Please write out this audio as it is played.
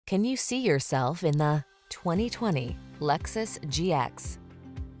Can you see yourself in the 2020 Lexus GX?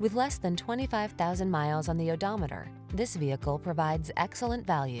 With less than 25,000 miles on the odometer, this vehicle provides excellent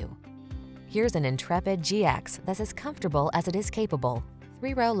value. Here's an intrepid GX that's as comfortable as it is capable.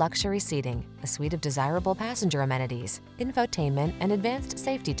 3-row luxury seating, a suite of desirable passenger amenities, infotainment, and advanced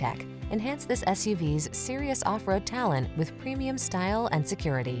safety tech enhance this SUV's serious off-road talent with premium style and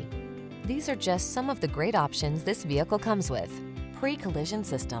security. These are just some of the great options this vehicle comes with: pre-collision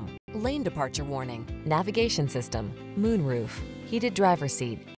system, lane departure warning, navigation system, moonroof, heated driver's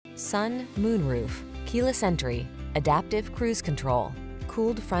seat, sun, moonroof, keyless entry, adaptive cruise control,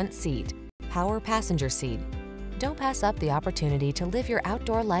 cooled front seat, power passenger seat. Don't pass up the opportunity to live your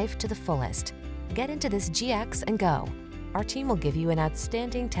outdoor life to the fullest. Get into this GX and go. Our team will give you an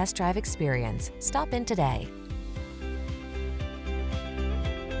outstanding test drive experience. Stop in today.